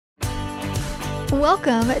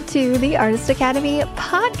Welcome to the Artist Academy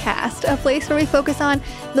podcast, a place where we focus on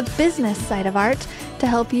the business side of art to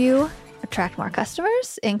help you attract more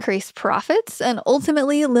customers, increase profits, and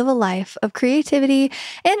ultimately live a life of creativity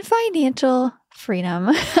and financial freedom.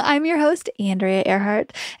 I'm your host, Andrea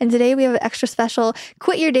Earhart, and today we have an extra special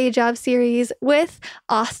Quit Your Day Job series with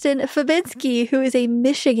Austin Fabinski, who is a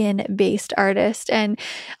Michigan-based artist. And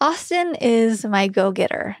Austin is my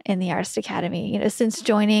go-getter in the Artist Academy. Since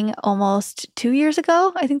joining almost 2 years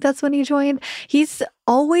ago, I think that's when he joined, he's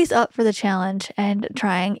always up for the challenge and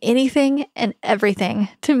trying anything and everything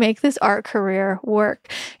to make this art career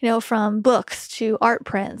work. From books to art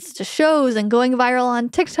prints to shows and going viral on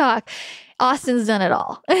TikTok. Austin's done it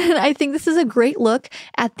all. And I think this is a great look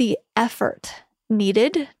at the effort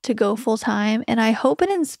needed to go full time. And I hope it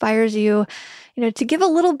inspires you, to give a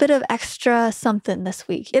little bit of extra something this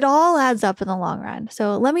week. It all adds up in the long run.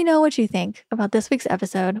 So let me know what you think about this week's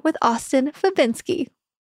episode with Austin Fabinski.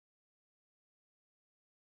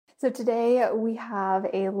 So today we have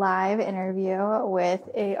a live interview with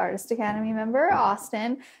a Artist Academy member,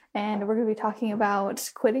 Austin, and we're going to be talking about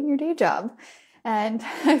quitting your day job. And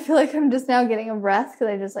I feel like I'm just now getting a breath because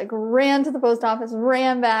I just ran to the post office,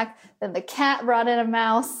 ran back. Then the cat brought in a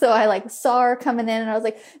mouse. So I saw her coming in and I was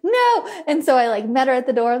like, no. And so I met her at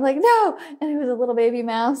the door. I'm like, no. And it was a little baby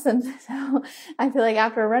mouse. And so I feel like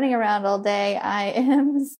after running around all day, I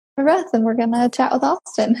am my breath and we're going to chat with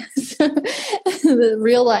Austin. The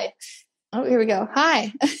real life. Oh, here we go.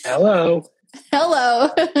 Hi. Hello. Hello.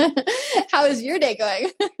 How is your day going?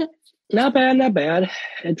 Not bad, not bad.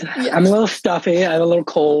 I'm a little stuffy. I'm a little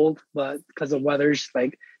cold, but because the weather's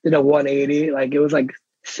did a 180. It was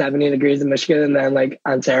 70 degrees in Michigan, and then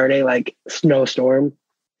on Saturday, snowstorm.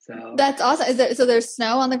 So that's awesome. So there's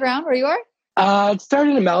snow on the ground where you are? It's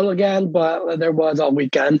starting to melt again, but there was all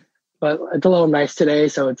weekend. But it's a little nice today,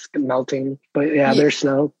 so it's melting. But yeah, there's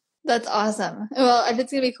snow. That's awesome. Well, if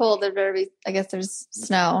it's going to be cold, there better be, I guess there's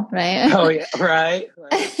snow, right? Oh, yeah, right.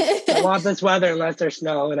 I want this weather unless there's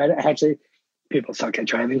snow. And people suck at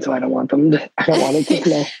driving, so I don't want it to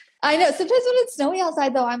snow. I know. Sometimes when it's snowy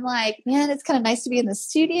outside, though, I'm like, man, it's kind of nice to be in the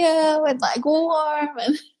studio and warm.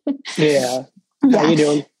 And yeah. How you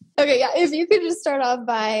doing? Okay, yeah. If you could just start off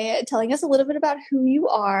by telling us a little bit about who you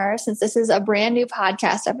are, since this is a brand new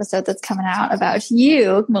podcast episode that's coming out about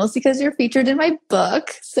you, mostly because you're featured in my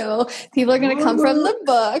book. So people are going to come from the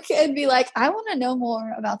book and be like, I want to know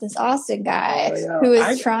more about this Austin guy who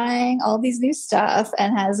is trying all these new stuff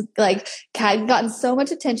and has gotten so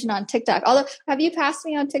much attention on TikTok. Although, have you passed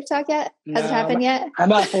me on TikTok yet? Has it happened yet?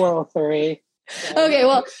 I'm at 403. Okay,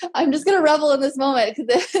 well, I'm just going to revel in this moment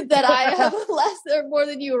that I have less or more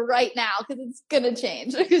than you right now because it's going to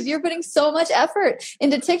change because you're putting so much effort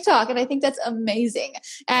into TikTok. And I think that's amazing.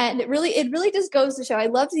 And it really just goes to show. I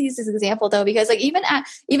love to use this example, though, because even at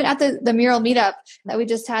the mural meetup that we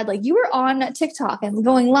just had, you were on TikTok and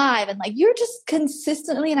going live and you're just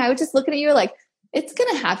consistently, and I was just looking at you it's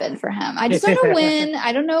going to happen for him. I just don't know when.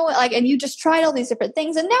 I don't know. And you just tried all these different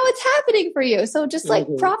things and now it's happening for you. So just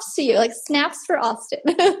props to you, snaps for Austin.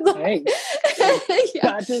 Hey,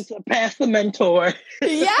 got to surpass the mentor.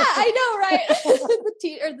 Yeah, I know,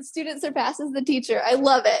 right? The student surpasses the teacher. I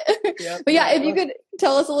love it. Yep. But yeah, if you could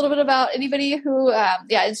tell us a little bit about anybody who,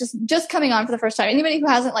 it's just coming on for the first time. Anybody who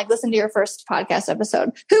hasn't listened to your first podcast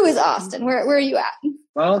episode. Who is Austin? Where are you at?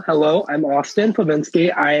 Well, hello, I'm Austin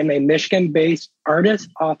Fabinski. I am a Michigan-based artist,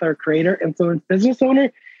 author, creator, influence business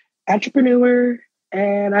owner, entrepreneur,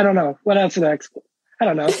 and I don't know. What else next? I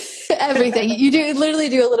don't know. Everything. You literally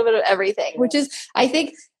do a little bit of everything, which is, I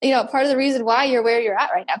think, part of the reason why you're where you're at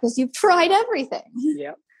right now, because you've tried everything.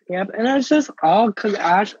 Yep. And it's just all because,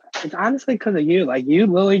 Ash, it's honestly because of you. You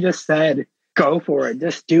literally just said, go for it.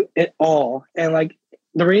 Just do it all. And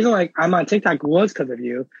the reason I'm on TikTok was because of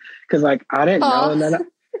you, because I didn't know, and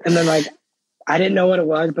then I didn't know what it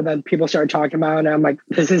was, but then people started talking about it, and I'm like,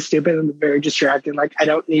 this is stupid and very distracting. I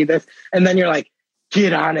don't need this, and then you're like,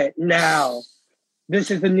 get on it now.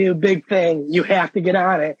 This is the new big thing. You have to get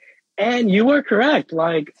on it, and you were correct.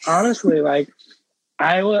 Honestly,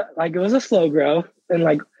 I was it was a slow growth,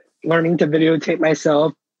 and learning to videotape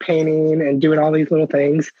myself painting and doing all these little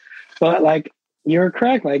things, but you're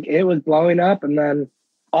correct. It was blowing up, and then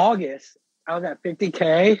August, I was at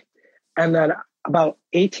 50K. And then about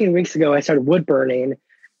 18 weeks ago, I started wood burning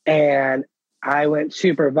and I went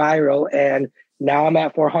super viral. And now I'm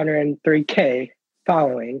at 403K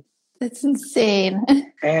following. That's insane.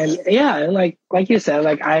 And yeah, and like you said,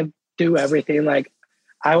 I do everything.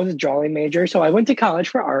 I was a drawing major. So I went to college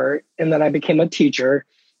for art and then I became a teacher.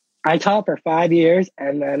 I taught for 5 years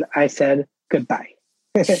and then I said goodbye.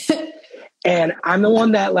 And I'm the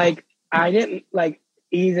one that I didn't like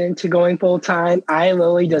ease into going full time. I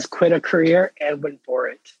literally just quit a career and went for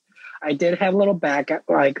it. I did have a little backup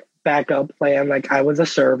plan. Like I was a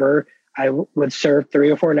server. I would serve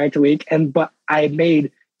 3 or 4 nights a week, but I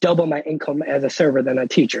made double my income as a server than a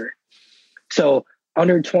teacher. So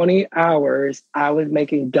under 20 hours, I was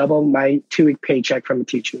making double my 2-week paycheck from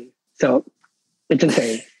teaching. So it's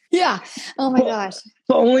insane. Yeah. Oh my gosh.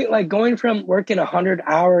 But only like going from working 100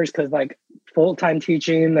 hours because like full-time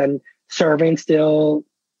teaching and serving still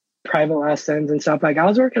private lessons and stuff. Like I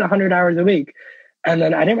was working 100 hours a week, and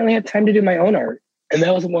then I didn't really have time to do my own art. And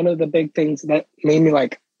that was one of the big things that made me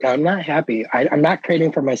like, I'm not happy. I'm not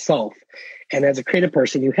creating for myself. And as a creative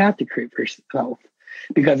person, you have to create for yourself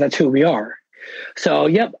because that's who we are. So,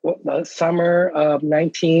 yep, the summer of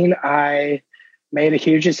 19, I made a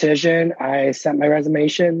huge decision. I sent my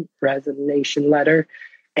resignation letter,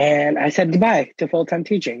 and I said goodbye to full-time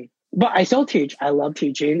teaching. But I still teach. I love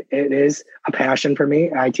teaching. It is a passion for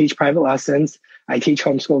me. I teach private lessons. I teach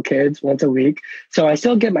homeschool kids once a week. So I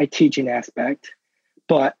still get my teaching aspect,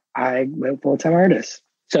 but I went full-time artist.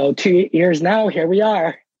 So 2 years now, here we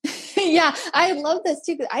are. Yeah, I love this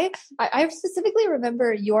too. I specifically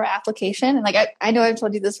remember your application, and like I know I've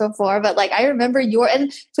told you this before, but like I remember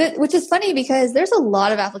which is funny because there's a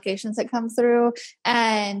lot of applications that come through,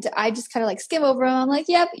 and I just kind of like skim over them. I'm like,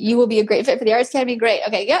 yep, you will be a great fit for the Arts Academy. Great,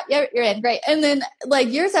 okay, yep, you're in, great. And then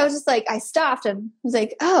like yours, I was just like, I stopped and was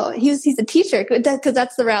like, oh, he's a teacher because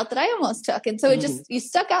that's the route that I almost took, and so it just you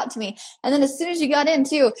stuck out to me. And then as soon as you got in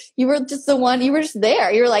too, you were just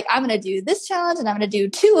there. You were like, I'm going to do this challenge, and I'm going to do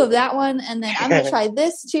 2 of that one, and then I'm going to try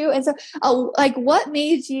this too. And so like what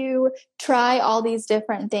made you try all these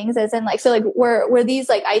different things? As in like, so like were these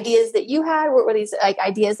like ideas that you had? Were these like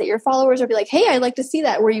ideas that your followers would be like, hey, I'd like to see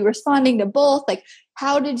that? Were you responding to both? Like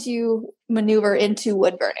how did you maneuver into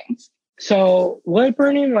wood burning? So wood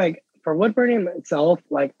burning, like for wood burning itself,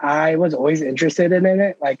 like I was always interested in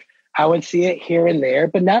it. Like I would see it here and there,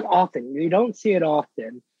 but not often. You don't see it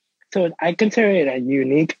often. So I consider it a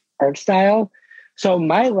unique art style. So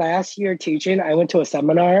my last year teaching, I went to a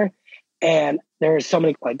seminar, and there were so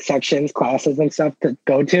many like sections, classes and stuff to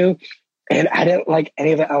go to. And I didn't like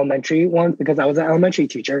any of the elementary ones because I was an elementary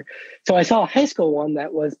teacher. So I saw a high school one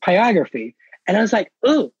that was pyrography. And I was like,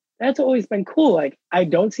 ooh, that's always been cool. Like I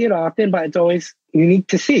don't see it often, but it's always unique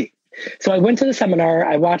to see. So I went to the seminar.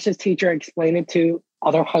 I watched this teacher explain it to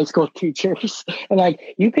other high school teachers, and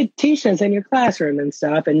like, you could teach this in your classroom and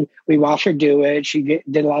stuff. And we watched her do it. She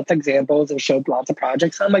did lots of examples and showed lots of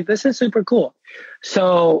projects. I'm like, this is super cool.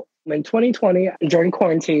 So in 2020, during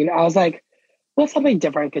quarantine, I was like, what's something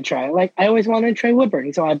different I could try? Like, I always wanted to try wood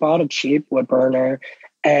burning. So I bought a cheap wood burner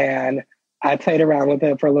and I played around with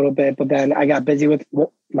it for a little bit, but then I got busy with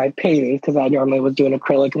my painting because I normally was doing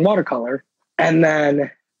acrylic and watercolor. And then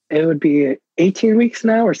it would be 18 weeks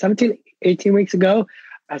now or 18 weeks ago,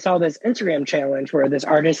 I saw this Instagram challenge where this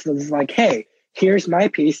artist was like, hey, here's my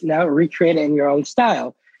piece. Now recreate it in your own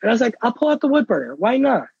style. And I was like, I'll pull out the wood burner. Why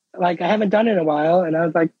not? Like, I haven't done it in a while. And I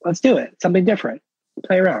was like, let's do it. Something different.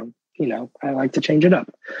 Play around. You know, I like to change it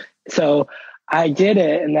up. So I did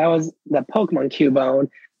it. And that was the Pokemon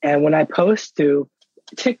Cubone. And when I post to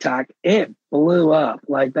TikTok, it blew up.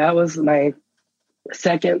 Like, that was my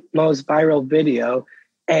second most viral video.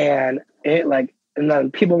 And it like, and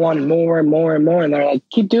then people wanted more and more and more. And they're like,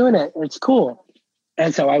 keep doing it. It's cool.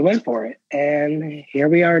 And so I went for it. And here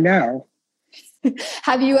we are now.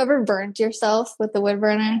 Have you ever burned yourself with the wood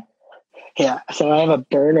burner? Yeah. So I have a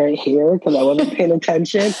burn right here because I wasn't paying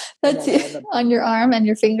attention. That's on your arm and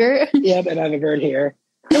your finger. Yep. And I have a burn here.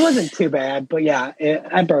 It wasn't too bad. But yeah,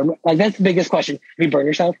 I burned. Like, that's the biggest question. Have you burned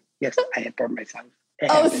yourself? Yes, I have burned myself.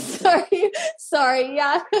 Sorry.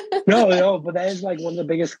 Yeah. No, but that is like one of the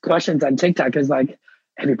biggest questions on TikTok is like,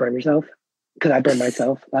 have you burned yourself? Because I burned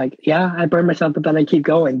myself. Like, yeah, I burned myself, but then I keep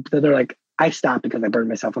going. So they're like, I stopped because I burned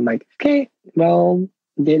myself. I'm like, okay, well,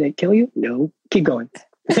 did it kill you? No, keep going.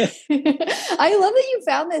 I love that you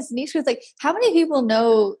found this niche. Because like, how many people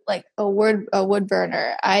know like a wood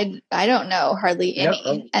burner? I don't know hardly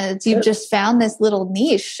any. And you've just found this little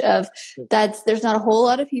niche of there's not a whole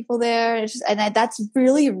lot of people there. It's just, that's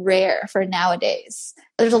really rare for nowadays.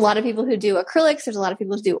 There's a lot of people who do acrylics. There's a lot of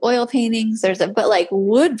people who do oil paintings. But like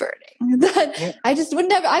wood burning,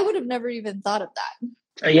 I would have never even thought of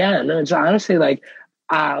that. Yeah, no, it's honestly like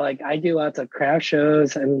I do lots of craft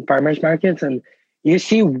shows and farmers markets, and you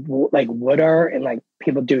see like wood art and like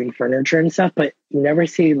people doing furniture and stuff, but you never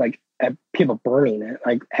see like people burning it,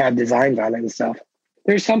 like have designs on it and stuff.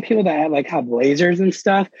 There's some people that have lasers and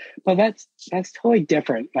stuff, but that's totally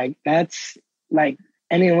different. Like, that's like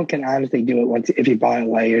anyone can honestly do it once if you buy a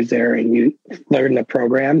laser and you learn the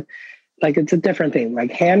program. like it's a different thing.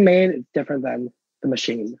 Like handmade is different than the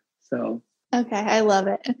machine. So Okay, I love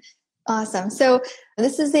it. Awesome. So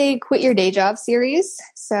this is a quit your day job series.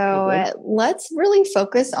 So let's really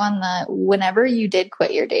focus on the whenever you did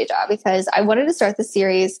quit your day job, because I wanted to start the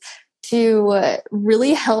series to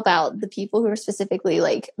really help out the people who are specifically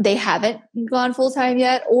like they haven't gone full time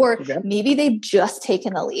yet, or maybe they've just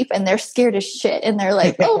taken a leap and they're scared as shit and they're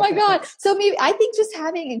like, oh my God. So maybe I think just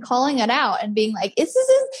having and calling it out and being like,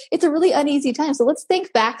 it's a really uneasy time. So let's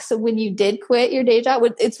think back. So when you did quit your day job,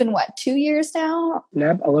 it's been what, 2 years now?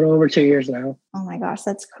 Yep, a little over 2 years now. Oh my gosh,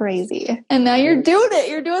 that's crazy. And now you're doing it.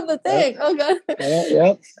 You're doing the thing. Oh God.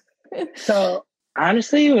 Yep. So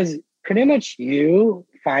honestly, it was pretty much you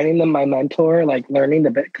finding my mentor, like learning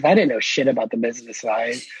the bit, because I didn't know shit about the business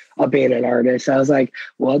side of being an artist. I was like,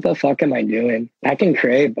 what the fuck am I doing? I can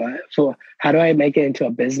create, but so how do I make it into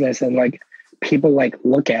a business and like people like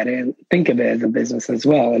look at it and think of it as a business as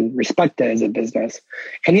well and respect it as a business?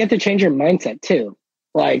 And you have to change your mindset too.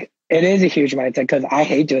 Like it is a huge mindset because I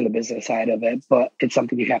hate doing the business side of it, but it's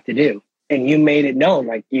something you have to do. And you made it known,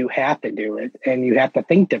 like you have to do it and you have to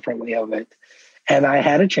think differently of it. And I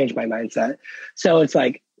had to change my mindset. So it's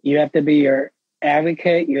like, you have to be your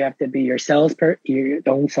advocate. You have to be your your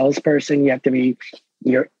own salesperson. You have to be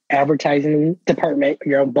your advertising department,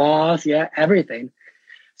 your own boss. Yeah, everything.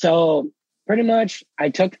 So pretty much I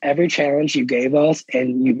took every challenge you gave us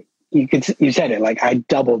and you said it, like I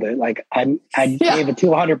doubled it. Like I gave it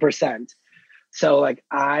 200%. So like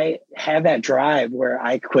I had that drive where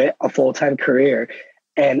I quit a full-time career.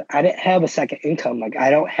 And I didn't have a second income. Like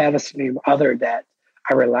I don't have a significant other that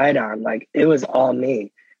I relied on. Like it was all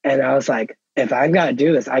me. And I was like, if I got to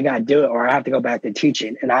do this, I got to do it or I have to go back to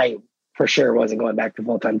teaching. And I for sure wasn't going back to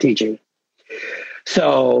full-time teaching.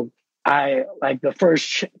 So I like the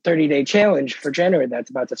first 30-day challenge for January that's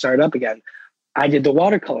about to start up again. I did the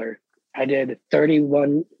watercolor. I did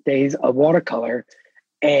 31 days of watercolor.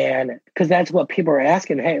 And because that's what people are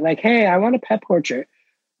asking. Hey, I want a pet portrait.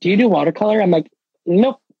 Do you do watercolor? I'm like,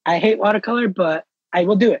 nope, I hate watercolor, but I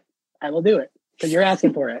will do it. I will do it because you're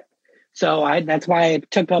asking for it. So that's why I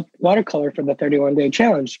took up watercolor for the 31-day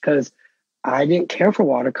challenge, because I didn't care for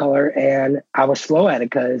watercolor and I was slow at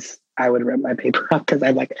it because I would rip my paper up because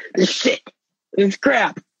I'm like, this shit, this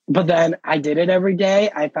crap. But then I did it every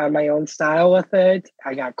day. I found my own style with it.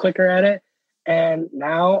 I got quicker at it. And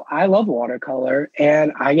now I love watercolor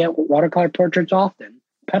and I get watercolor portraits often,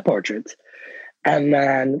 pet portraits. And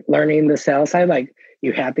then learning the sales side, like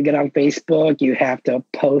you have to get on Facebook, you have to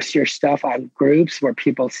post your stuff on groups where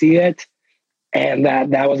people see it. And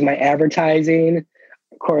that was my advertising.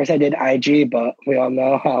 Of course, I did IG, but we all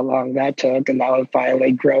know how long that took. And now I'm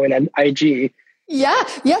finally growing on IG. Yeah.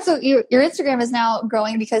 So your Instagram is now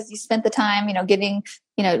growing because you spent the time, getting,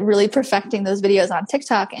 really perfecting those videos on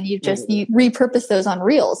TikTok, and you repurposed those on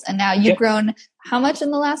Reels. And now you've grown how much in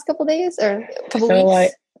the last couple of days or couple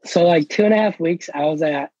weeks? So like 2.5 weeks, I was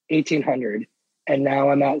at 1,800 and now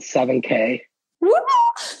I'm at 7K. Woo!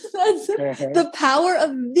 That's the power of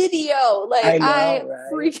video. Like I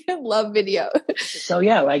freaking love video. So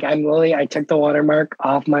yeah, like I took the watermark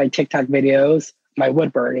off my TikTok videos, my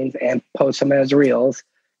wood burnings, and post them as Reels.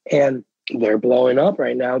 And they're blowing up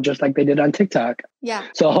right now, just like they did on TikTok. Yeah.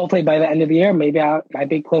 So hopefully by the end of the year, maybe I might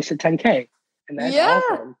be close to 10K. And that's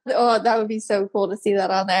awesome. Oh, that would be so cool to see that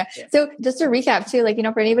on there. Yeah. So just to recap too,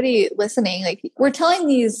 for anybody listening, we're telling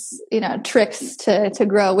these, tricks to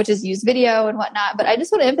grow, which is use video and whatnot. But I just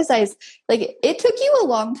want to emphasize, it took you a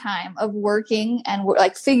long time of working and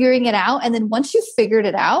figuring it out. And then once you figured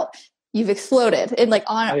it out, you've exploded and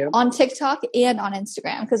on TikTok and on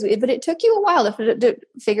Instagram. But it took you a while to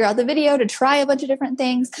figure out the video, to try a bunch of different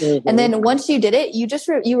things. Mm-hmm. And then once you did it,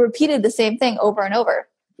 you repeated the same thing over and over.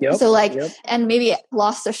 Yep. So and maybe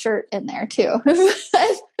lost a shirt in there too.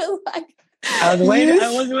 I was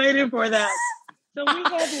waiting for that. So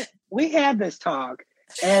we had this talk,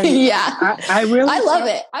 and I love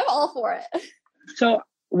it. I'm all for it. So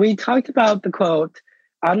we talked about the quote,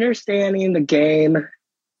 understanding the game,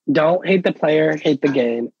 don't hate the player, hate the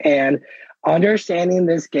game, and understanding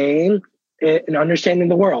this game and understanding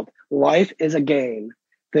the world. Life is a game.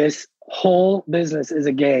 This whole business is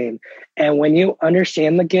a game. And when you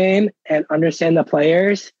understand the game and understand the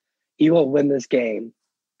players, you will win this game.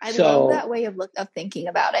 I love that way of thinking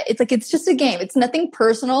about it. It's just a game. It's nothing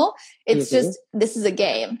personal. It's just, this is a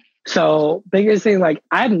game. So biggest thing,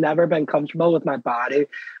 I've never been comfortable with my body,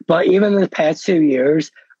 but even the past 2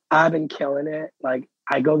 years, I've been killing it.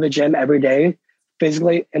 I go to the gym every day,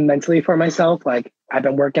 physically and mentally for myself. I've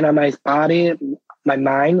been working on my body, my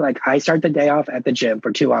mind. I start the day off at the gym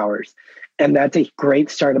for 2 hours, and that's a great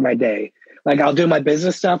start of my day. Like I'll do my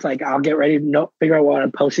business stuff. Like I'll get ready to figure out what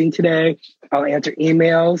I'm posting today. I'll answer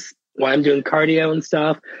emails while I'm doing cardio and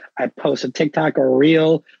stuff. I post a TikTok or a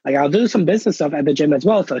reel. Like I'll do some business stuff at the gym as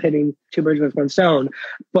well. So hitting two birds with one stone.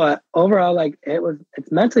 But overall, like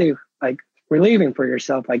it's mentally like relieving for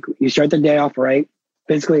yourself. Like you start the day off right,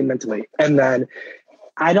 physically and mentally. And then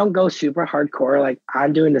I don't go super hardcore. Like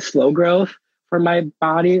I'm doing the slow growth for my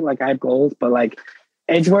body. Like I have goals, but like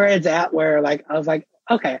it's where it's at where like I was like,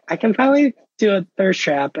 okay, I can finally do a thirst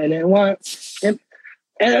trap and it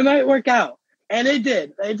might work out. And it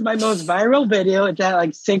did. It's my most viral video. It's at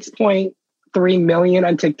like 6.3 million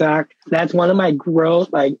on TikTok. That's one of my growth.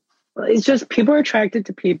 Like it's just people are attracted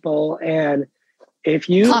to people. And if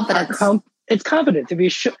you confidence. it's confidence.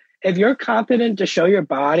 If you're confident to show your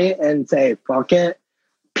body and say, fuck it,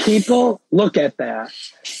 people look at that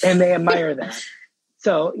and they admire that.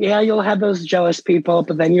 So yeah, you'll have those jealous people,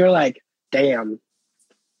 but then you're like, damn.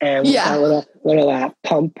 And a little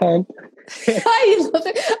pump. I love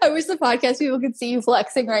it. I wish the podcast people could see you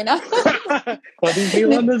flexing right now. Well, these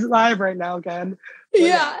people on this live right now, Ken.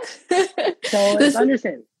 Yeah. So it's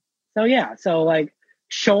understanding. So yeah, so like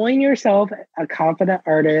showing yourself a confident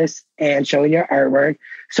artist and showing your artwork.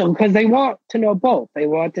 So because they want to know both. They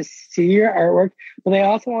want to see your artwork, but they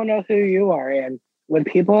also want to know who you are. And when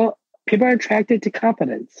people are attracted to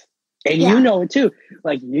confidence. And you know it too.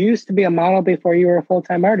 Like you used to be a model before you were a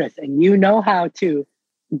full-time artist, and you know how to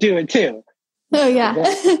do it too. Oh yeah.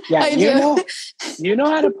 Yeah. You know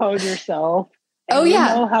how to pose yourself. Oh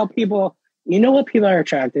yeah. You know what people are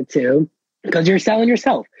attracted to because you're selling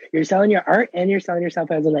yourself. You're selling your art and you're selling yourself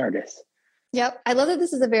as an artist. Yep. I love that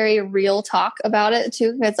this is a very real talk about it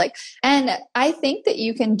too. It's like, and I think that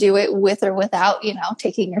you can do it with or without,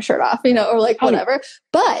 taking your shirt off, or like whatever.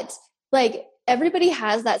 But like everybody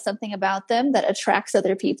has that something about them that attracts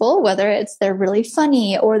other people, whether it's they're really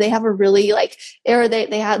funny or they have a really or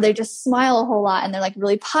they just smile a whole lot and they're like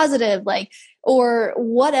really positive, like, or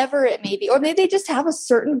whatever it may be, or maybe they just have a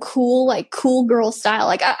certain cool girl style.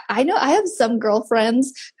 Like I know I have some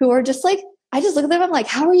girlfriends who are just like, I just look at them, I'm like,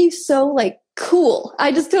 how are you so like cool?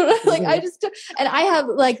 I just don't like, I just don't. And I have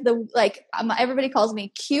everybody calls me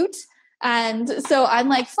cute. And so I'm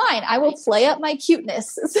like, fine, I will play up my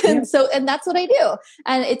cuteness. And that's what I do.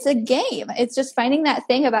 And it's a game. It's just finding that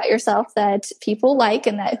thing about yourself that people like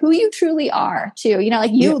and that who you truly are too.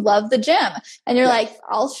 You love the gym and you're like,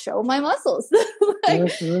 I'll show my muscles.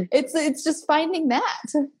 It's just finding that.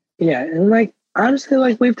 Yeah. And like, honestly,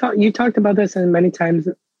 like you talked about this and many times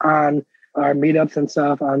on our meetups and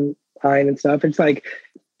stuff online and stuff. It's like,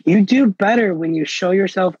 you do better when you show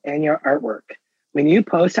yourself and your artwork. When you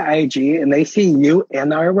post to IG and they see you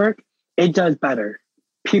and the artwork, it does better.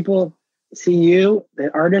 People see you,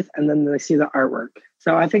 the artist, and then they see the artwork.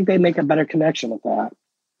 So I think they make a better connection with that.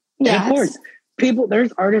 Yeah, and of course,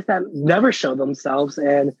 there's artists that never show themselves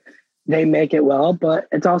and they make it well, but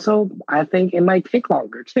it's also, I think it might take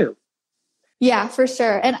longer too. Yeah, for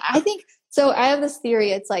sure. And I think, so I have this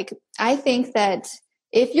theory. It's like, I think that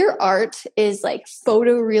if your art is like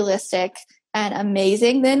photorealistic and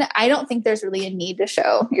amazing, then I don't think there's really a need to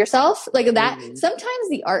show yourself like that. Mm-hmm. Sometimes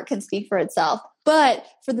the art can speak for itself, but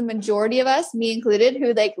for the majority of us, me included,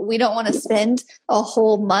 who we don't want to spend a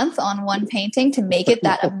whole month on one painting to make it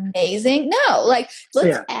that amazing. No, let's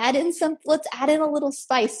add in a little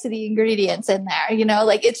spice to the ingredients in there,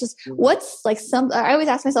 it's just I always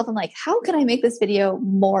ask myself, I'm like, how can I make this video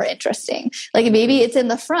more interesting? Like maybe it's in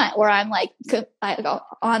the front where I'm like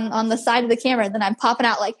on the side of the camera and then I'm popping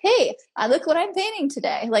out like, hey, look what I'm painting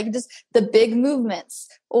today. Like just the big movements.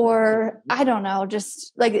 Or I don't know,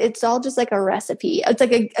 just like it's all just like a recipe. It's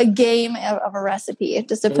like a game of a recipe,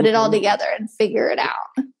 just to put it all together and figure it out.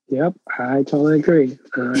 Yep, I totally agree.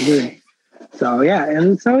 So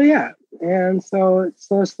it's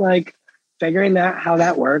just like figuring out how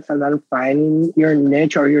that works and then finding your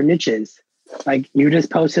niche or your niches. Like you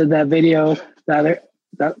just posted that video the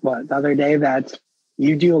other day that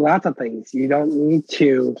you do lots of things. You don't need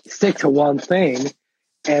to stick to one thing.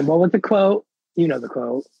 And what was the quote? You know the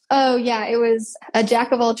quote. Oh, yeah. It was a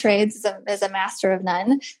jack of all trades is a master of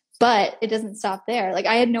none. But it doesn't stop there. Like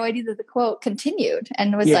I had no idea that the quote continued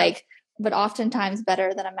and was like, but oftentimes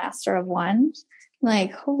better than a master of one.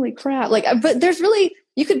 Like, holy crap. Like, but there's really,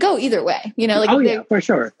 you could go either way, for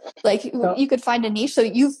sure. Like you could find a niche. So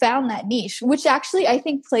you found that niche, which actually I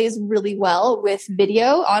think plays really well with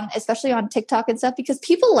video especially on TikTok and stuff, because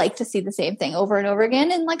people like to see the same thing over and over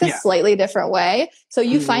again in like a slightly different way. So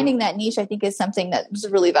you finding that niche, I think is something that's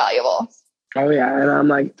really valuable. Oh yeah.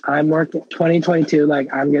 And I'm working 2022.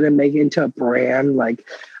 Like I'm going to make it into a brand. Like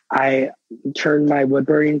turn my wood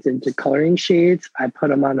burnings into coloring sheets. I put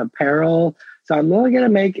them on apparel. So I'm really going to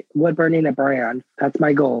make wood burning a brand. That's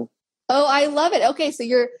my goal. Oh, I love it. Okay. So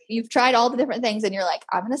you've tried all the different things and you're like,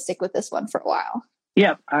 I'm going to stick with this one for a while.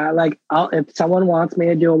 Yeah. If someone wants me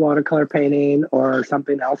to do a watercolor painting or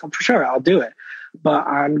something else, for sure I'll do it. But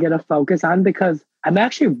I'm going to focus on, because I'm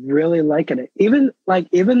actually really liking it.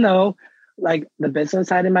 Even though like the business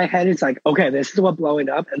side in my head is like, okay, this is what blowing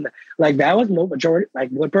up. And like, that was majority, like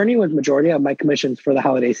wood burning was majority of my commissions for the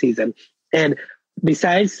holiday season. And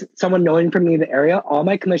besides someone knowing from me the area, all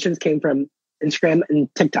my commissions came from Instagram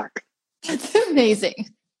and TikTok. That's amazing.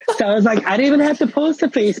 So I was like, I didn't even have to post to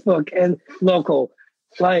Facebook and local.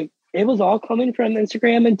 Like, it was all coming from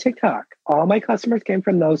Instagram and TikTok. All my customers came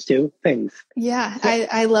from those two things. Yeah,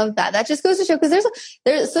 I love that. That just goes to show, because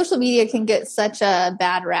there's social media can get such a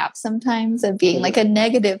bad rap sometimes of being like a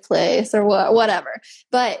negative place or whatever.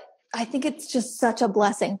 But I think it's just such a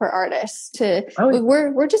blessing for artists to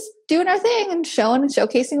we're just doing our thing and showing and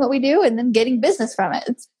showcasing what we do and then getting business from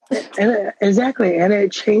it. Exactly. And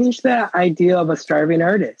it changed the idea of a starving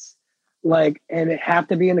artist. Like, and it have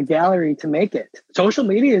to be in a gallery to make it. Social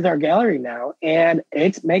media is our gallery now, and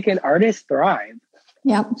it's making artists thrive.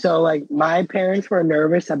 Yeah. So like, my parents were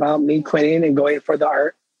nervous about me quitting and going for the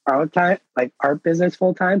art business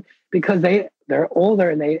full time, because they're older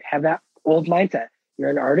and they have that old mindset.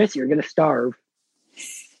 You're an artist, you're going to starve.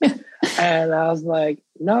 And I was like,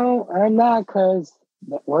 no, I'm not, because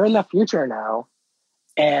we're in the future now.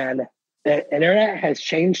 And the internet has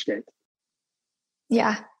changed it.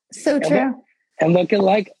 Yeah, so true. And look at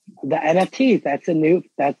like the NFTs. That's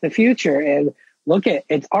the future. And look at,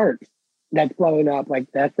 it's art that's blowing up. Like,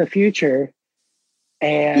 that's the future.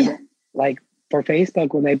 And like for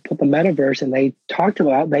Facebook, when they put the metaverse and they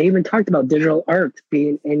even talked about digital art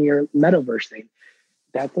being in your metaverse thing.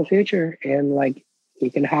 That's the future. And like,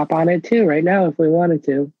 you can hop on it too right now if we wanted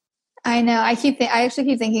to. I know. I actually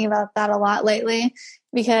keep thinking about that a lot lately,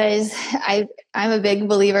 because I'm a big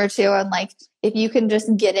believer too on like, if you can just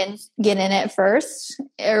get in it first,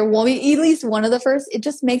 or at least one of the first, it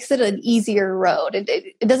just makes it an easier road.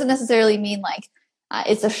 It doesn't necessarily mean like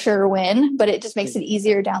it's a sure win, but it just makes it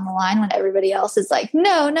easier down the line when everybody else is like,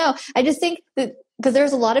 no. I just think that, because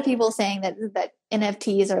there's a lot of people saying that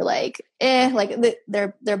NFTs are like,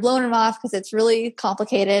 they're blowing them off because it's really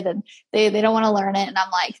complicated and they don't want to learn it. And I'm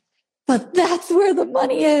like, but that's where the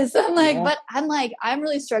money is. I'm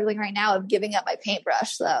really struggling right now of giving up my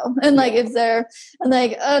paintbrush though. And like,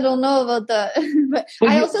 I don't know about that. But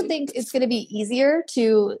I also think it's going to be easier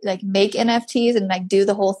to like make NFTs and like do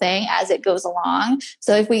the whole thing as it goes along.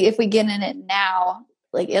 So if we get in it now,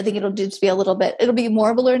 like, I think it'll just be it'll be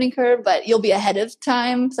more of a learning curve, but you'll be ahead of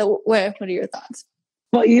time. So what are your thoughts?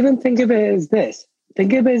 Well, even think of it as this.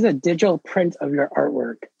 Think of it as a digital print of your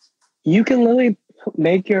artwork. You can literally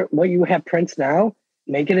make what you have prints now,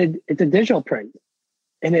 it's a digital print.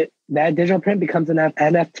 And that digital print becomes an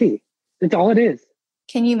NFT. That's all it is.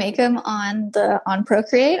 Can you make them on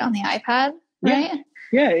Procreate on the iPad? Right?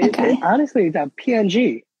 Yeah. Honestly, it's a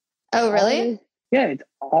PNG. Oh, really?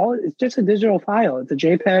 It's just a digital file. It's a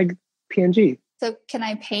JPEG PNG. So can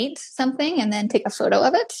I paint something and then take a photo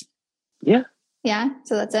of it? Yeah. Yeah.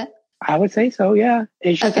 So that's it. I would say so. Yeah.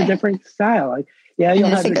 It's just a different style. Like, you'll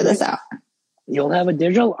have to figure this out. You'll have a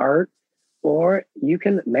digital art, or you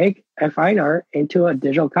can make a fine art into a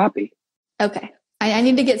digital copy. Okay. I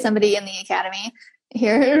need to get somebody in the academy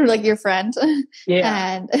here, like your friend,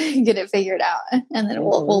 and get it figured out. And then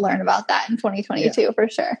we'll learn about that in 2022 for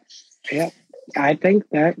sure. Yeah. I think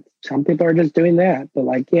that some people are just doing that, but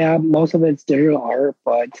like, most of it's digital art,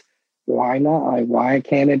 but why not? Like, why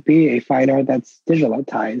can't it be a fine art that's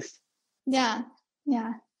digitalized? Yeah.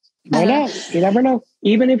 Yeah. Why not? You never know.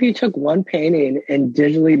 Even if you took one painting and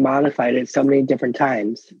digitally modified it so many different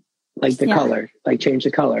times, like the color, like change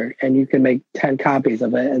the color, and you can make 10 copies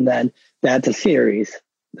of it, and then that's a series,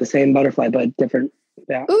 the same butterfly, but different.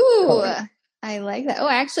 Ooh, color. I like that. Oh,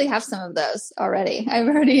 I actually have some of those already. I've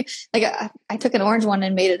already, I took an orange one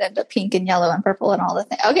and made it into pink and yellow and purple and all the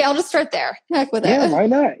things. Okay, I'll just start there. Heck with it. Yeah, why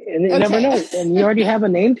not? And you never know. And you already have a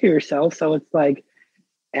name to yourself, so it's like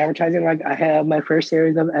advertising. Like, I have my first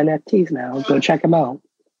series of NFTs now. Go check them out.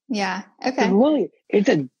 Yeah. Okay. It's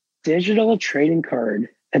a digital trading card.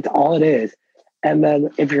 That's all it is. And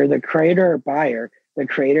then if you're the creator or buyer, the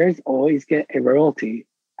creators always get a royalty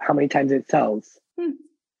how many times it sells.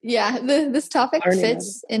 Yeah, this topic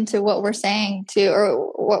fits into what we're saying too,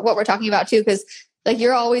 or what we're talking about too, because like,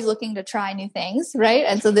 you're always looking to try new things, right?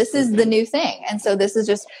 And so this is the new thing. And so this is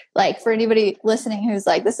just like, for anybody listening who's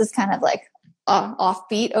like, this is kind of like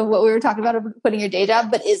offbeat of what we were talking about of quitting your day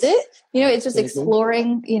job, but is it? It's just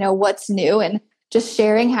exploring, what's new and just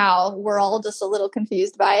sharing how we're all just a little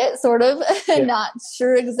confused by it, sort of, and not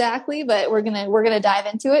sure exactly, but we're gonna dive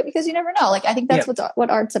into it because you never know. Like, I think that's what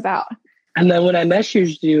art's about. And then when I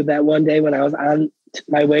messaged you that one day when I was on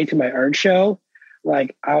my way to my art show,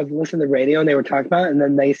 like I was listening to the radio and they were talking about it, and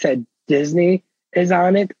then they said Disney is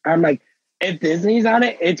on it. I'm like, if Disney's on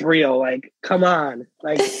it, it's real. Like, come on.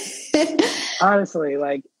 Like, honestly,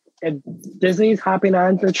 like if Disney's hopping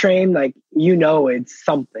on the train, like, it's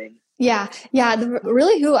something. Yeah.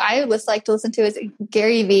 Really who I would like to listen to is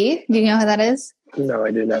Gary Vee. Do you know who that is? No,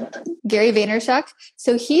 I do not. Gary Vaynerchuk.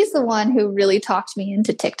 So he's the one who really talked me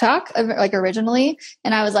into TikTok, like originally.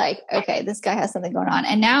 And I was like, okay, this guy has something going on.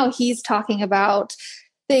 And now he's talking about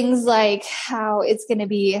things like how it's going to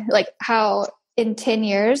be like how in 10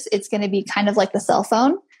 years, it's going to be kind of like the cell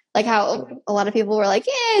phone. Like how a lot of people were like,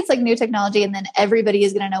 it's like new technology. And then everybody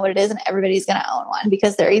is going to know what it is and everybody's going to own one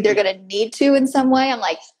because they're either going to need to in some way. I'm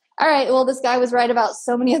like, all right, well, this guy was right about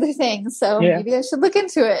so many other things. So maybe I should look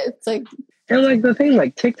into it. It's like, and like the thing,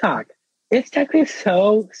 like TikTok, it's technically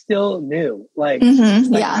so still new. Like,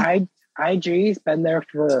 IG's been there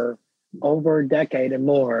for over a decade and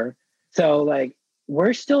more. So like,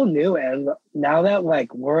 we're still new. And now that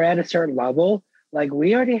like we're at a certain level, like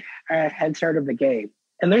we already are a head start of the game.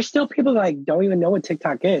 And there's still people like don't even know what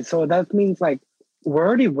TikTok is. So that means like we're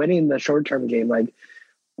already winning the short-term game. Like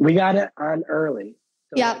we got it on early.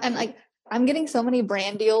 So, and like I'm getting so many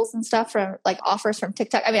brand deals and stuff from like offers from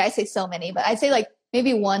TikTok. I mean, I say so many, but I'd say like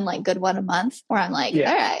maybe one like good one a month where I'm like, all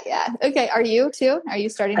right, okay. Are you too? Are you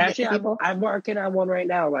starting to get people? I'm working on one right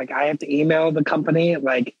now. Like I have to email the company.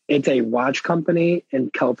 Like it's a watch company in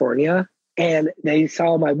California, and they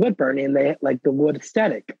saw my wood burning and they like the wood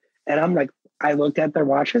aesthetic. And I'm like, I looked at their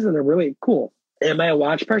watches and they're really cool. Am I a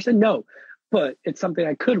watch person? No, but it's something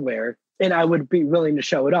I could wear and I would be willing to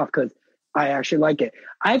show it off because I actually like it.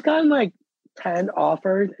 I've gotten like 10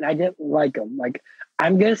 offers and I didn't like them. Like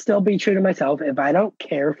I'm going to still be true to myself. If I don't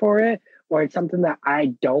care for it or it's something that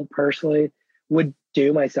I don't personally would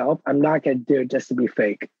do myself, I'm not going to do it just to be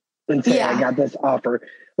fake and say I got this offer.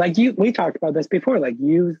 Like we talked about this before. Like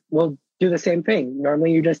you will do the same thing.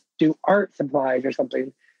 Normally you just do art supplies or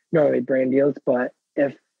something, normally brand deals. But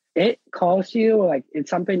if it calls you, like it's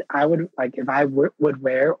something I would like, if I would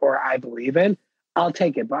wear or I believe in, I'll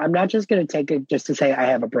take it. But I'm not just going to take it just to say I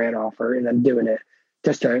have a brand offer and I'm doing it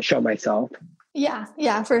just to show myself.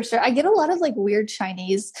 Yeah, for sure. I get a lot of like weird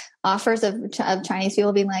Chinese offers of Chinese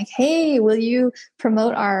people being like, hey, will you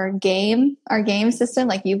promote our game system?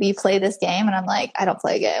 Like play this game. And I'm like, I don't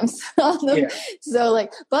play games. So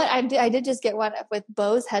like, but I did just get one with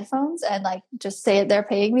Bose headphones and like, just say they're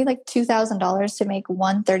paying me like $2,000 to make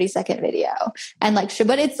one 30-second video. And like,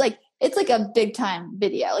 but it's like a big time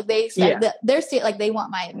video. Like they're like they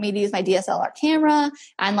want me to use my DSLR camera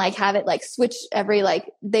and like have it like switch every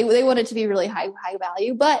like they want it to be really high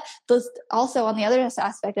value. But those also on the other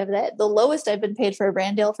aspect of it, the lowest I've been paid for a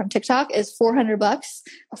brand deal from TikTok is $400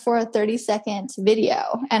 for a 30-second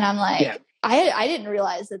video, and I'm like. I didn't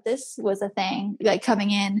realize that this was a thing like coming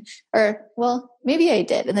in, or well, maybe I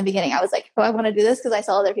did in the beginning. I was like, oh, I want to do this because I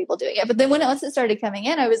saw other people doing it. But then once it started coming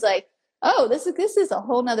in, I was like, oh, this is a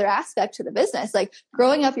whole nother aspect to the business. Like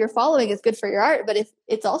growing up your following is good for your art, but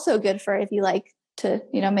it's also good for if you like to,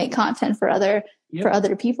 make content for other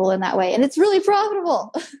people in that way. And it's really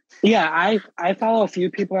profitable. Yeah. I follow a few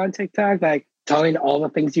people on TikTok, like telling all the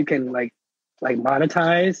things you can like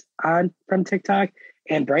monetize on from TikTok,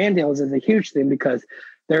 and brand deals is a huge thing because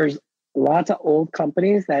there's lots of old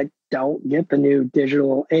companies that don't get the new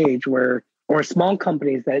digital age or small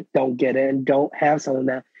companies that don't get it and don't have someone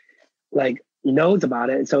that like knows about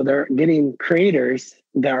it. So they're getting creators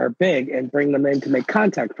that are big and bring them in to make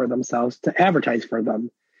content for themselves to advertise for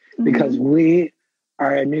them, because we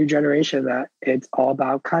are a new generation that it's all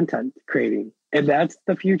about content creating. And that's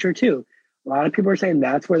the future too. A lot of people are saying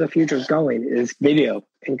that's where the future is going, is video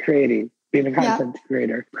and creating, being a content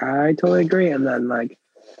creator. I totally agree. And then like,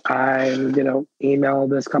 I'm going to email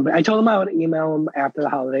this company. I told them I would email them after the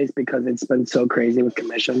holidays because it's been so crazy with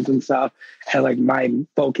commissions and stuff. And like my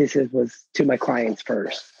focus was to my clients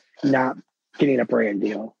first, not getting a brand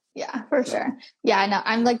deal. Yeah, for sure. Yeah, I know.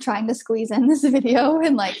 I'm like trying to squeeze in this video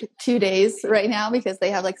in like 2 days right now because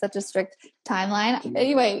they have like such a strict timeline.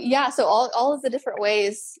 Anyway, yeah. So all of the different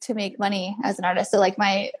ways to make money as an artist. So like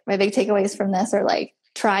my big takeaways from this are like,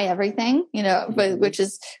 try everything, but which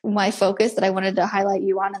is my focus that I wanted to highlight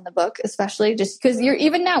you on in the book, especially just because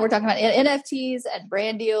even now we're talking about NFTs and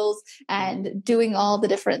brand deals and doing all the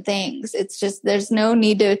different things. It's just, there's no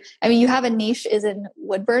need to, you have a niche is in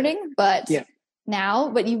wood burning, but now,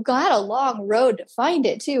 but you've got a long road to find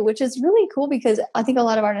it too, which is really cool because I think a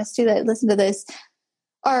lot of artists too that listen to this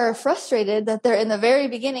are frustrated that they're in the very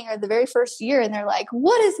beginning or the very first year and they're like,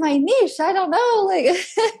 what is my niche? I don't know. Like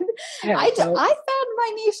I found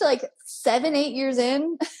my niche like 7-8 years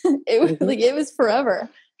in. It was like, it was forever.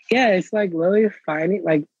 Yeah, it's like literally finding,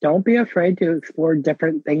 like, don't be afraid to explore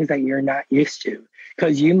different things that you're not used to,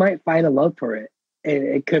 because you might find a love for it and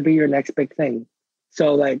it could be your next big thing.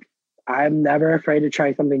 So like, I'm never afraid to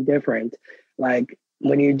try something different. Like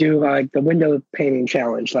when you do like the window painting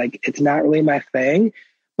challenge, like it's not really my thing,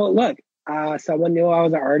 but look, someone knew I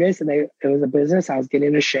was an artist and it was a business. I was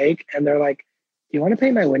getting a shake and they're like, do you want to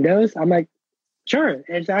paint my windows? I'm like, sure.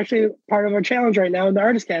 It's actually part of our challenge right now in the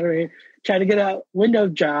Artist Academy, trying to get a window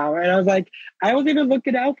job. And I was like, I wasn't even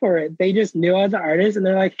looking out for it. They just knew I was an artist and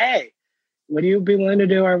they're like, hey, would you be willing to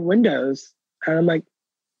do our windows? And I'm like,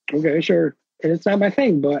 okay, sure. And it's not my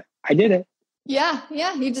thing, but I did it. Yeah.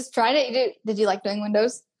 You just tried it. Did you like doing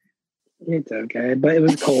windows? It's okay, but it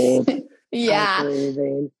was cold. Yeah.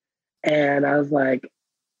 And I was like,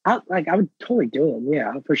 I would totally do them,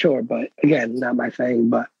 yeah, for sure. But again, not my thing.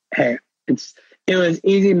 But hey, it was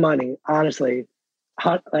easy money, honestly.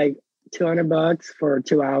 Like $200 for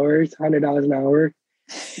 2 hours, $100 an hour.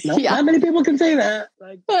 Not many people can say that.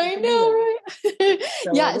 Like, I know, right?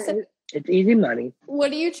 So yeah, it's easy money.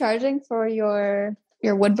 What are you charging for your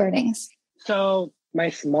wood burnings? So my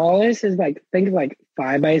smallest is like, think of like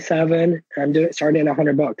 5x7. I'm starting at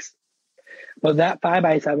 $100. But that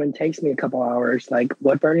 5x7 takes me a couple hours. Like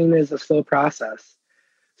wood burning is a slow process.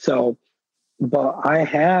 So, but I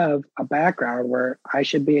have a background where I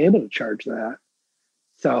should be able to charge that.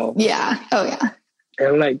 So yeah, oh yeah.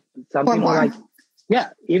 And like some or people more. Like, yeah,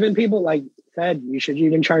 even people like said you should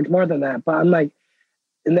even charge more than that. But I'm like,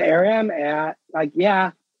 in the area I'm at, like,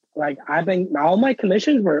 yeah, like I've been, all my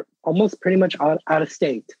commissions were almost pretty much out of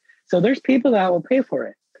state. So there's people that will pay for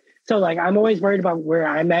it. So like, I'm always worried about where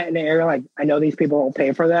I'm at in the area. Like I know these people will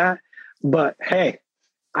pay for that, but hey,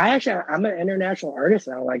 I'm an international artist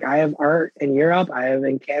now. Like I have art in Europe, I have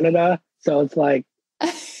in Canada. So it's like,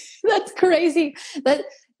 that's crazy.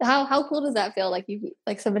 How cool does that feel?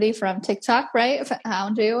 Like somebody from TikTok, right?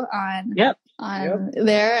 Found you on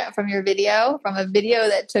there from your video, from a video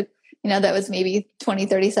that took, that was maybe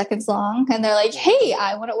 20-30 seconds long. And they're like, hey,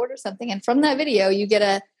 I want to order something. And from that video, you get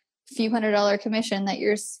a few $100 commission that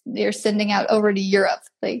you're sending out over to Europe.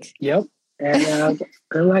 Like, yep. And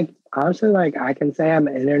I'm like, honestly, like I can say I'm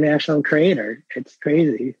an international creator. It's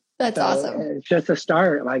crazy. That's awesome. It's just a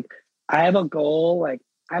start. Like I have a goal, like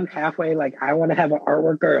I'm halfway, like I want to have an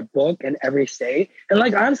artwork or a book in every state. And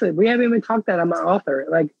like, honestly, we haven't even talked that I'm an author.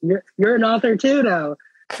 Like you're an author too now.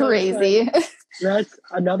 Crazy. So like, that's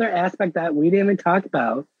another aspect that we didn't even talk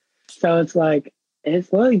about. So it's like,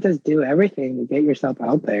 it's literally just do everything to get yourself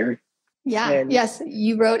out there. Yeah. Yes.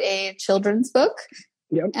 You wrote a children's book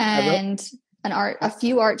and a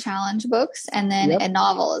few art challenge books, and then a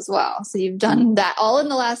novel as well. So you've done that all in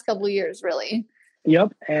the last couple of years, really.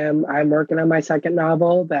 Yep. And I'm working on my second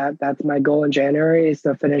novel. That's my goal in January, is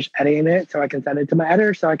to finish editing it so I can send it to my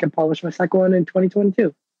editor so I can publish my second one in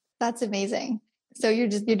 2022. That's amazing. So you're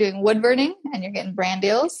doing wood burning and you're getting brand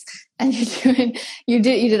deals, and you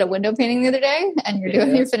did a window painting the other day, and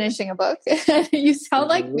you're finishing a book. You sound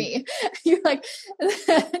like me. You're like,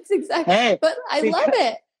 that's exactly. Hey, but I love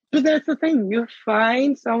it. But that's the thing. You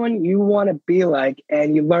find someone you want to be like,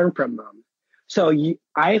 and you learn from them. So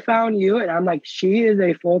I found you, and I'm like, she is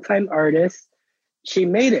a full-time artist. She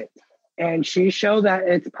made it, and she showed that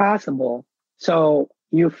it's possible. So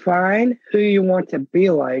you find who you want to be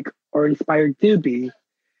like or inspired to be,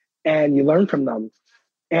 and you learn from them.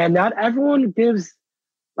 And not everyone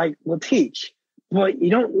will teach, but you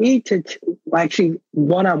don't need to actually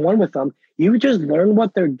one-on-one with them. You just learn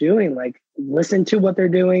what they're doing, like listen to what they're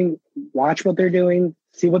doing, watch what they're doing,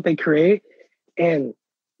 see what they create, and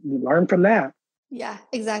you learn from that. Yeah,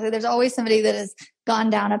 exactly. There's always somebody that has gone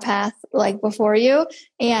down a path like before you.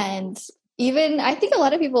 And even I think a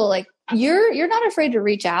lot of people like you're not afraid to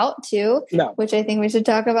reach out too, which I think we should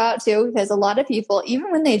talk about too, because a lot of people,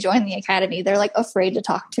 even when they join the academy, they're like afraid to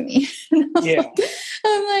talk to me. Yeah.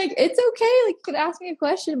 I'm like, it's okay. Like you can ask me a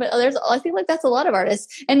question, but I feel like that's a lot of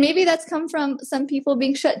artists. And maybe that's come from some people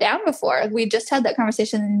being shut down before. We just had that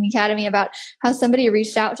conversation in the academy about how somebody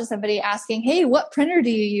reached out to somebody asking, hey, what printer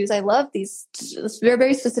do you use? I love this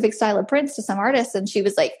very specific style of prints to some artists. And she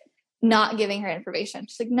was like, not giving her information.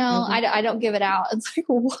 She's like, no, I don't give it out. It's like,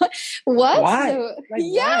 what? Why? So,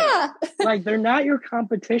 why? Like, they're not your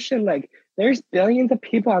competition. Like, there's billions of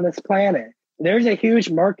people on this planet. There's a huge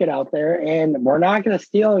market out there, and we're not going to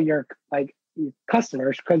steal your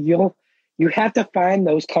customers, because you'll You have to find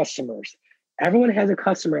those customers. Everyone has a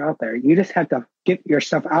customer out there. You just have to get your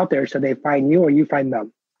stuff out there so they find you or you find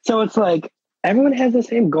them. So it's like everyone has the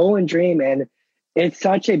same goal and dream, and it's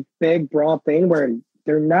such a big, broad thing where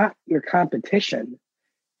they're not your competition.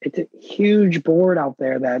 It's a huge board out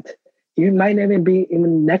there that you might not even be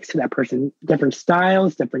even next to that person. Different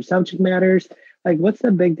styles, different subject matters. Like, what's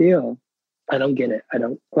the big deal? I don't get it.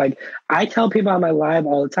 I tell people on my live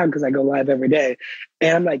all the time because I go live every day.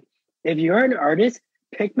 And I'm like, if you're an artist,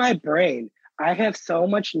 pick my brain. I have so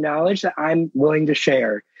much knowledge that I'm willing to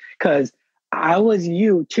share because I was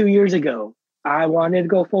you 2 years ago. I wanted to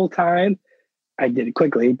go full time. I did it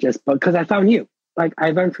quickly just because I found you. Like, I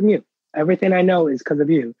learned from you. Everything I know is because of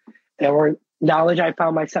you, or knowledge I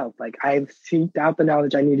found myself. Like, I've seeked out the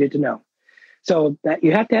knowledge I needed to know. So that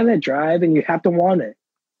you have to have that drive and you have to want it,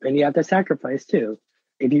 and you have to sacrifice too.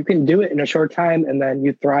 If you can do it in a short time and then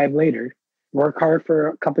you thrive later, work hard for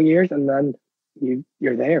a couple of years and then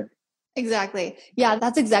you're there. Exactly. Yeah,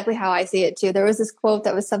 that's exactly how I see it too. There was this quote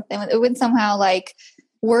that was something, it went somehow like,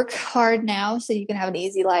 work hard now so you can have an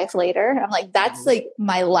easy life later. I'm like, that's like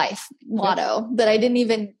my life motto that I didn't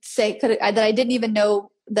even say, that I didn't even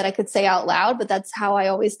know that I could say out loud, but that's how I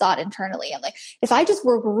always thought internally. I'm like, if I just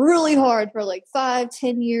work really hard for like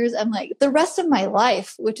 5-10 years, I'm like, the rest of my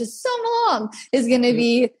life, which is so long, is going to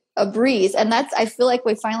be a breeze. And that's, I feel like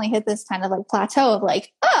we finally hit this kind of like plateau of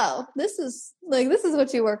like, oh, this is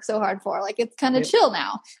what you work so hard for. Like, it's kind of chill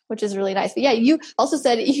now, which is really nice. But yeah, you also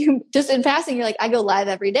said, you just in passing, you're like, I go live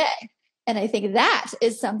every day. And I think that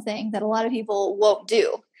is something that a lot of people won't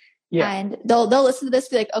do. Yeah. And they'll listen to this,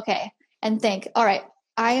 be like, okay, and think, all right,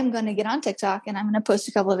 I am going to get on TikTok and I'm going to post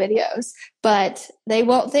a couple of videos, but they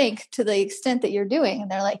won't think to the extent that you're doing.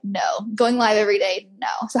 And they're like, no, going live every day.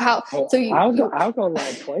 No. So I'll go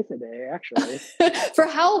live twice a day, actually. For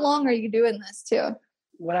how long are you doing this too?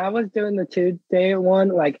 When I was doing the 2-day one,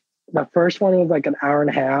 like the first one was like an hour and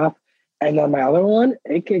a half. And then my other one,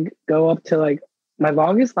 it could go up to like my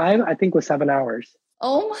longest live, I think was 7 hours.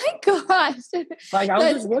 Oh my gosh. Like I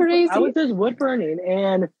was just wood burning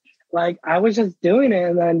and like, I was just doing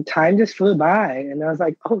it and then time just flew by and I was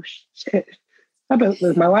like, oh shit.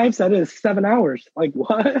 My life said it's 7 hours. Like,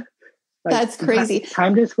 what? Like, that's crazy.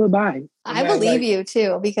 Time just flew by. I believe you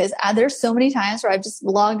too, because there's so many times where I've just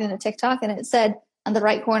logged into TikTok and it said on the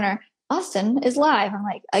right corner, Austin is live. I'm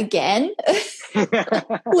like, again?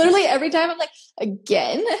 Literally every time I'm like,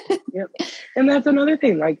 again? Yep. And that's another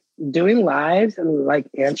thing, like doing lives and like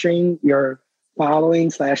answering your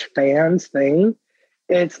following/fans thing.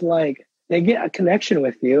 It's like they get a connection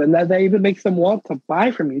with you and that even makes them want to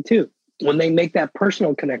buy from you too when they make that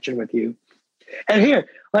personal connection with you. And here,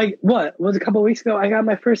 like what was a couple of weeks ago, I got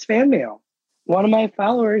my first fan mail. One of my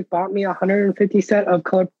followers bought me 150 set of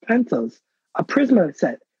colored pencils, a Prisma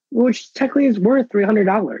set, which technically is worth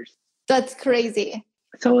 $300. That's crazy.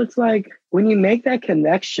 So it's like when you make that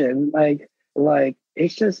connection, like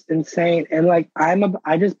it's just insane. And like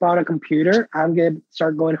I just bought a computer. I'm gonna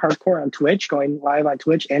start going hardcore on Twitch, going live on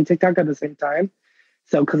Twitch and TikTok at the same time.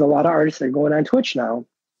 So because a lot of artists are going on Twitch now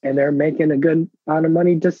and they're making a good amount of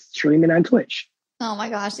money just streaming on Twitch. Oh my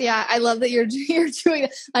gosh. Yeah. I love that you're doing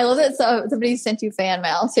it. I love that somebody sent you fan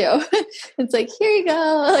mail too. It's like, here you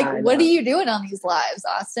go. Like, what are you doing on these lives,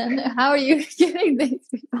 Austin? How are you getting these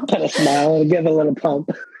people? Put a smile and give a little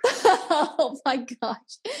pump. Oh my gosh.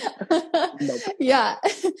 Nope. Yeah.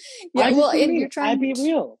 Yeah. Well, and you're trying to be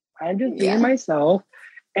real. I'm just being myself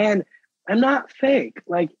and I'm not fake.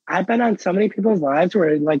 Like I've been on so many people's lives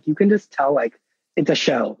where like, you can just tell like it's a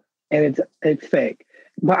show and it's fake.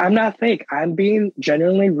 But I'm not fake. I'm being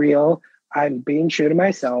genuinely real. I'm being true to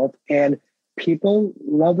myself. And people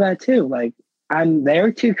love that too. Like I'm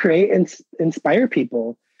there to create and inspire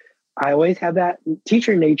people. I always have that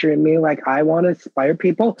teacher nature in me. Like I want to inspire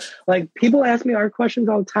people. Like people ask me art questions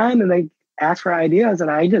all the time and they ask for ideas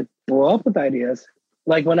and I just blow up with ideas.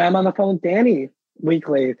 Like when I'm on the phone with Danny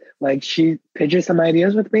weekly, like she pitches some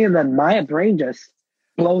ideas with me and then my brain just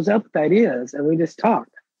blows up with ideas and we just talk.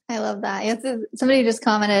 I love that. Somebody just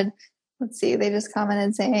commented, let's see, they just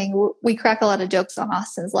commented saying, we crack a lot of jokes on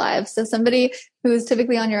Austin's lives. So somebody who is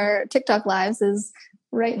typically on your TikTok lives is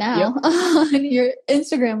right now on your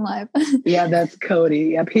Instagram live. Yeah, that's Cody.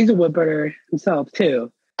 Yep, he's a woodburner himself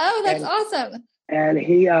too. Oh, that's awesome. And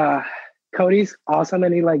Cody's awesome.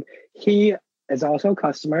 And he is also a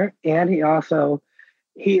customer and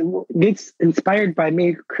he gets inspired by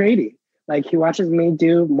me creating. Like he watches me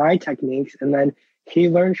do my techniques and then he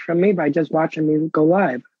learns from me by just watching me go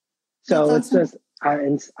live. So it's just,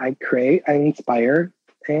 I create, I inspire,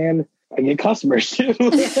 and I get customers too.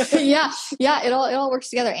 Yeah. It all works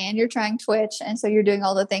together, and you're trying Twitch. And so you're doing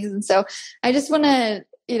all the things. And so I just want to,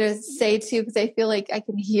 say too, because I feel like I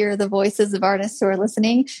can hear the voices of artists who are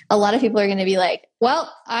listening. A lot of people are going to be like, well,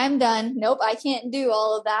 I'm done. Nope. I can't do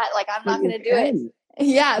all of that. Like, I'm not going to do it.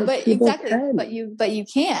 Yeah, but exactly. Can. But you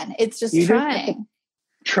can. It's just you trying.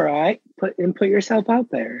 Try, put yourself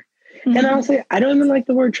out there. Mm-hmm. And honestly, I don't even like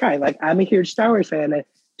the word try. Like, I'm a huge Star Wars fan.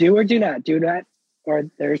 Do or do not, or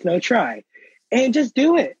there's no try. And just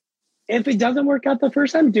do it. If it doesn't work out the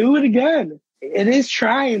first time, do it again. It is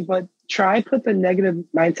trying, but put the negative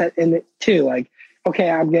mindset in it too. Like, okay,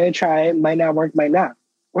 I'm going to try it. Might not work, might not.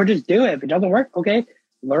 Or just do it. If it doesn't work, okay,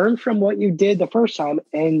 learn from what you did the first time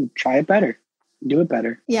and try it better. Do it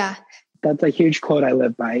better. Yeah. That's a huge quote I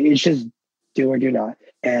live by. It's just do or do not.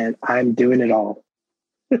 And I'm doing it all.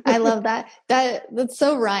 I love that. That's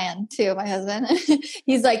so Ryan too, my husband.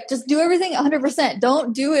 He's like, just do everything 100%.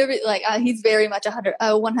 Don't do he's very much a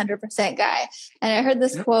 100% guy. And I heard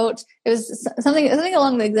this quote. It was something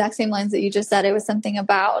along the exact same lines that you just said. It was something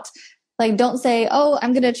about like, don't say, oh,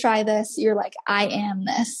 I'm going to try this. You're like, I am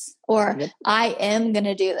this, or I am going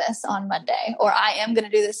to do this on Monday, or I am going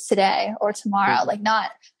to do this today or tomorrow. Like,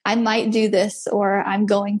 not, I might do this, or I'm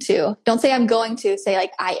going to. Don't say I'm going to, say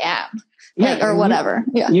like, I am. Like, or whatever.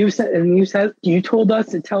 You told us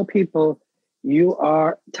to tell people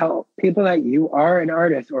that you are an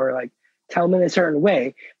artist, or like tell them in a certain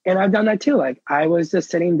way. And I've done that too. Like, I was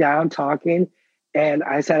just sitting down talking and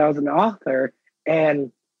I said I was an author,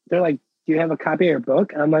 and they're like, do you have a copy of your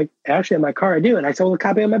book? And I'm like, actually in my car I do. And I sold a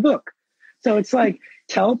copy of my book. So it's like,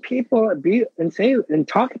 tell people and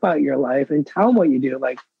talk about your life and tell them what you do.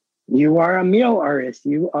 Like, you are a meal artist.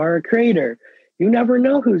 You are a creator. You never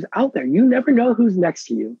know who's out there. You never know who's next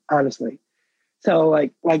to you, honestly. So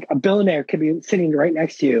like a billionaire could be sitting right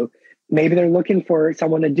next to you. Maybe they're looking for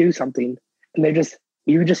someone to do something, and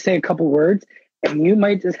you just say a couple words and you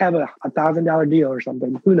might just have a $1,000 deal or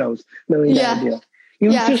something. Who knows? $1 million deal. You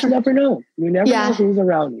just never know. You never know who's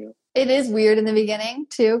around you. It is weird in the beginning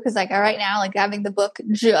too, because like right now, like having the book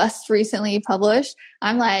just recently published,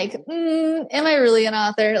 I'm like, am I really an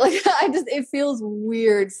author? Like, it feels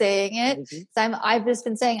weird saying it. Mm-hmm. I've just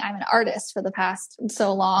been saying I'm an artist for the past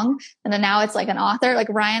so long, and then now it's like an author. Like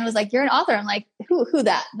Ryan was like, "You're an author." I'm like, who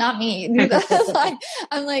that? Not me.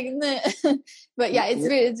 I'm like, nah. But yeah,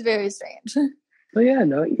 it's very strange. But yeah,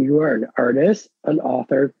 no, you are an artist, an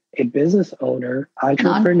author, a business owner,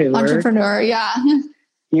 entrepreneur. Yeah.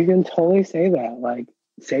 You can totally say that. Like,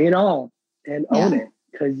 say it all and own it,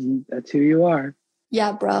 because that's who you are.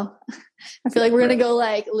 Yeah, bro. I feel like we're going to go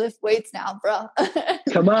like lift weights now, bro.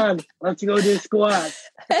 Come on. Let's go do squats.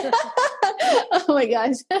 Oh my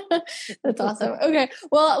gosh. That's awesome. Okay.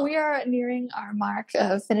 Well, we are nearing our mark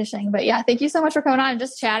of finishing, but yeah, thank you so much for coming on and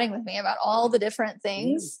just chatting with me about all the different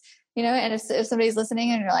things, and if somebody's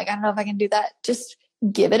listening and you're like, I don't know if I can do that, just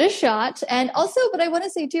give it a shot. And also, but I want to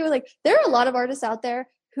say too, like, there are a lot of artists out there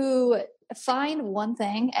who find one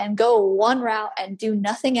thing and go one route and do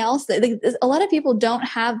nothing else. A lot of people don't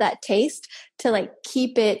have that taste to like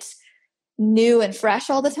keep it new and fresh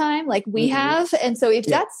all the time like we have. And so if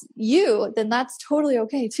that's you, then that's totally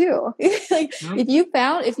okay too. Like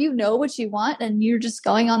if you know what you want and you're just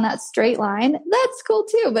going on that straight line, that's cool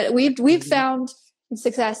too. But we've found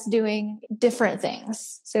success doing different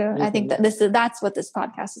things. So I think that that's what this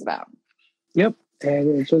podcast is about. Yep.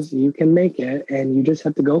 And it's just, you can make it, and you just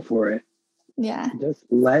have to go for it. Yeah. Just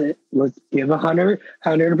let's give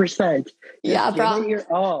 100%. Yeah, bro. Give it your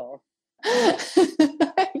all.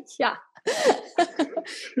 Yeah.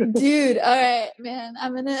 Dude, all right, man.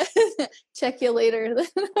 I'm going to check you later.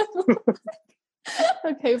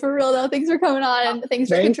 Okay, for real though. Thanks for coming on, and thanks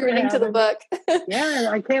for contributing to the book. Yeah,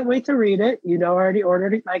 I can't wait to read it. I already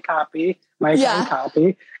ordered my copy, signed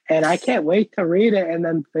copy, and I can't wait to read it and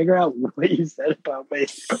then figure out what you said about me.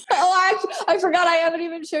 Oh, I forgot I haven't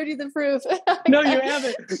even showed you the proof. No, you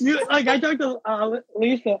haven't. I talked to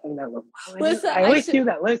Lisa. Lisa, I always do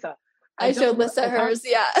that, Lisa. I showed Lisa hers,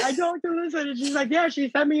 yeah. I talked to Lisa, and she's like, yeah, she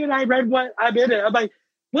sent me, and I read what I'm in it. I'm like,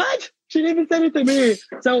 what? She didn't even send it to me.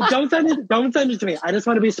 So don't send it to me. I just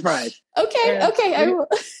want to be surprised. Okay, I will.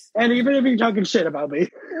 And even if you're talking shit about me.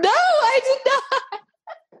 No, I did not.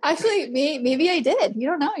 Actually, maybe I did. You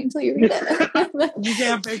don't know until you read it. You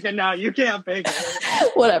can't fake it now. You can't fake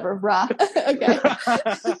it. Whatever, brah. Okay.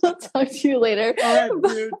 I'll talk to you later. All right,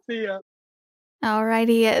 dude. See ya.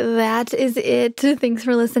 Alrighty, that is it. Thanks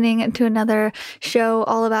for listening to another show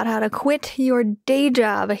all about how to quit your day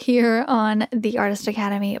job here on the Artist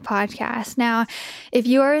Academy podcast. Now, if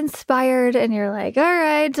you are inspired and you're like, all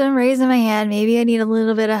right, I'm raising my hand, maybe I need a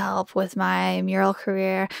little bit of help with my mural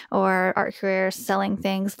career or art career, selling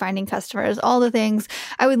things, finding customers, all the things,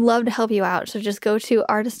 I would love to help you out. So just go to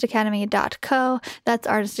artistacademy.co. That's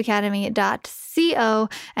artistacademy.co,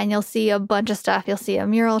 and you'll see a bunch of stuff. You'll see a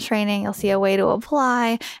mural training. You'll see a way to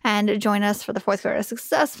apply and join us for the 4th quarter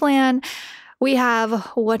success plan. We have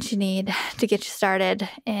what you need to get you started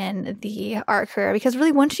in the art career, because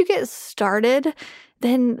really once you get started,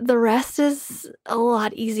 then the rest is a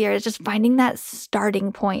lot easier. It's just finding that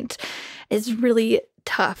starting point is really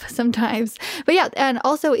tough sometimes. But yeah, and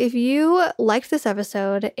also if you liked this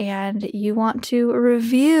episode and you want to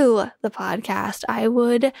review the podcast, I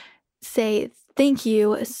would say thank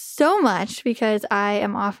you so much, because I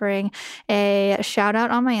am offering a shout out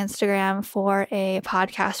on my Instagram for a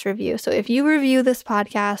podcast review. So if you review this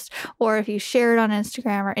podcast or if you share it on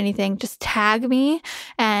Instagram or anything, just tag me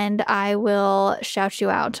and I will shout you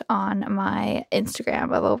out on my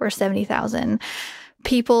Instagram of over 70,000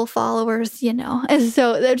 people, followers, And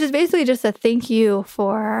so they're just basically just a thank you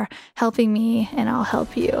for helping me and I'll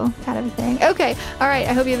help you kind of a thing. Okay. All right.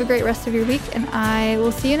 I hope you have a great rest of your week and I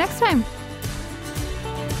will see you next time.